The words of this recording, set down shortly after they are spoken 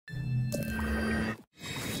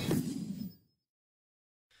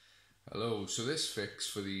Hello, so this fix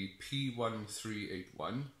for the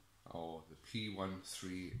P1381 or the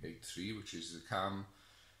P1383, which is the cam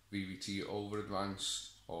VVT over advanced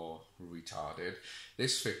or retarded.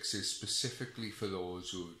 This fix is specifically for those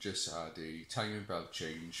who have just had a timing belt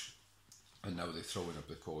change and now they're throwing up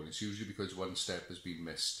the cord. It's usually because one step has been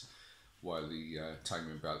missed while the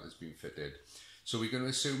timing belt has been fitted. So we're going to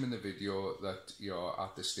assume in the video that you're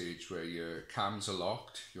at the stage where your cams are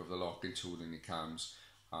locked, you have the locking tool in your cams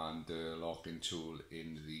and the locking tool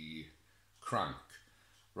in the crank.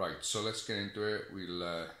 Right, so let's get into it.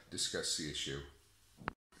 We'll discuss the issue.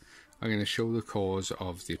 I'm going to show the cause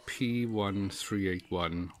of the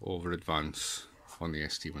P1381 over advance on the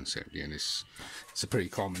ST170, and it's a pretty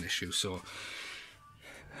common issue. So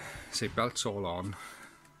say belt's all on,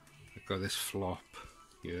 I've got this flop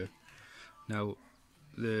here. Now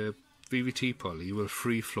the VVT pulley will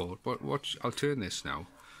free float, but watch, I'll turn this now.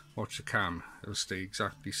 Watch the cam, it'll stay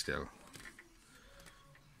exactly still.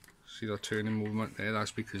 See that turning movement there?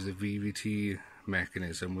 That's because the VVT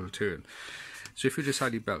mechanism will turn. So if you just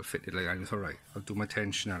had your belt fitted like that, it's alright, I'll do my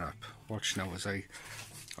tensioner up. Watch now as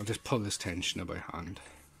I'll just pull this tensioner by hand.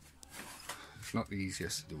 It's not the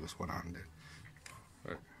easiest to do with one-handed.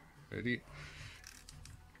 Right, ready?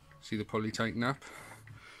 See the pulley tighten up?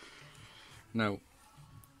 Now,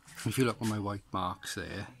 if you look at my white marks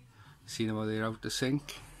there, see how they're out of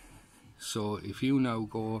sync? So if you now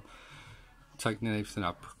go tightening everything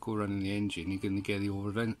up, go running the engine, you're going to get the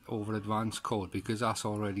over advance code, because that's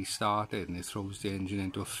already started and it throws the engine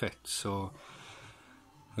into a fit. So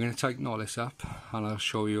I'm going to tighten all this up and I'll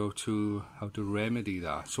show you how to remedy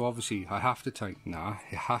that. So obviously I have to tighten that,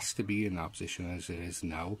 it has to be in that position as it is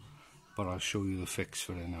now, but I'll show you the fix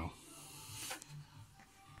for it now.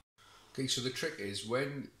 Okay, so the trick is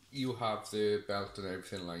when you have the belt and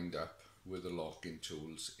everything lined up with the locking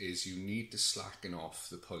tools, is you need to slacken off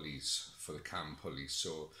the pulleys for the cam pulleys.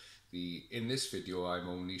 So in this video I'm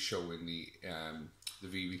only showing the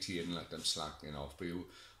VVT inlet I'm slackening off, but you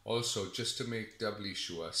also, just to make doubly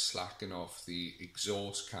sure, slacken off the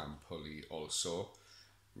exhaust cam pulley also,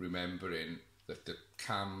 remembering that the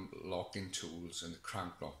cam locking tools and the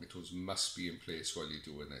crank locking tools must be in place while you're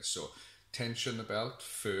doing this. So tension the belt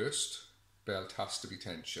first, belt has to be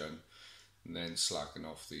tensioned, and then slacken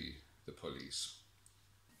off the pulleys.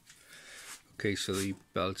 Okay, so the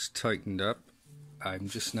belt's tightened up. I'm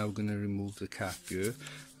just now going to remove the cap here.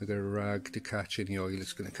 I've got a rag to catch any oil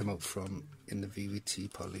that's going to come out from in the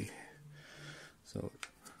VVT pulley. So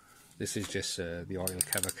this is just the oil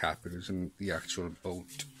cover cap. It isn't the actual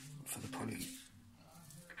bolt for the pulley.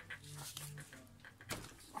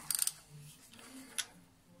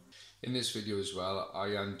 In this video as well, I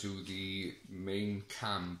undo the main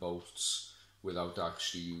cam bolts without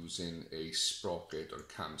actually using a sprocket or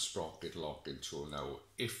cam sprocket locking tool. Now,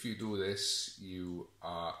 if you do this, you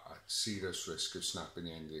are at serious risk of snapping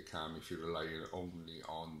the end of the cam if you're relying only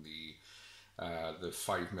on the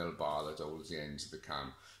 5mm bar that holds the ends of the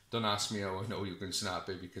cam. Don't ask me how I know you can snap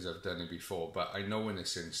it, because I've done it before, but I know in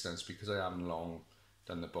this instance, because I haven't long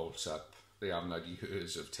done the bolts up, they haven't had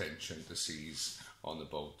years of tension to seize on the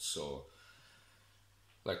bolts. So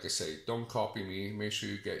like I say, don't copy me. Make sure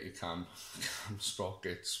you get your cam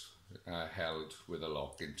sprockets held with a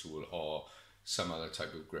locking tool or some other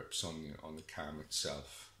type of grips on the cam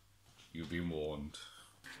itself. You've been warned.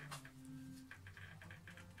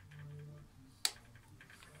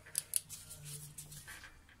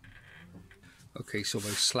 Okay, so by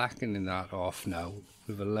slackening that off now,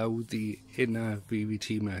 we've allowed the inner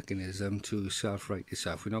VVT mechanism to self-right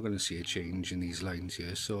itself. We're not going to see a change in these lines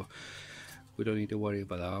here, so we don't need to worry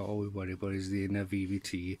about that. All we worry about is the inner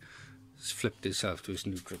VVT has flipped itself to its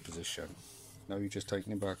neutral position. Now you just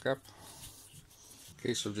tighten it back up.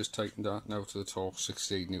 Okay, so I've just tightened that now to the torque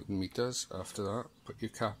 68 Newton meters. After that, put your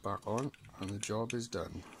cap back on and the job is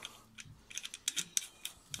done.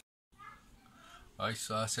 Right,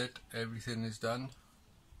 so that's it. Everything is done.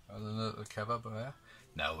 Other than a little cover there.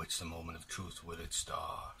 Now it's the moment of truth. Will it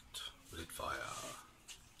start? Will it fire?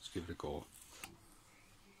 Let's give it a go.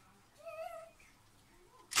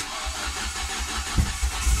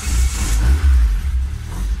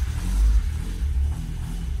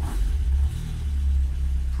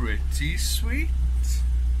 Pretty sweet.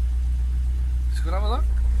 Let's go have a look.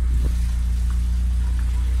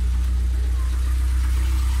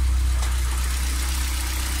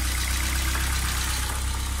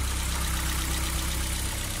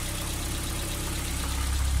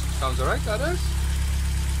 Sounds alright, that is.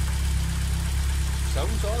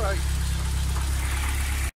 Sounds alright.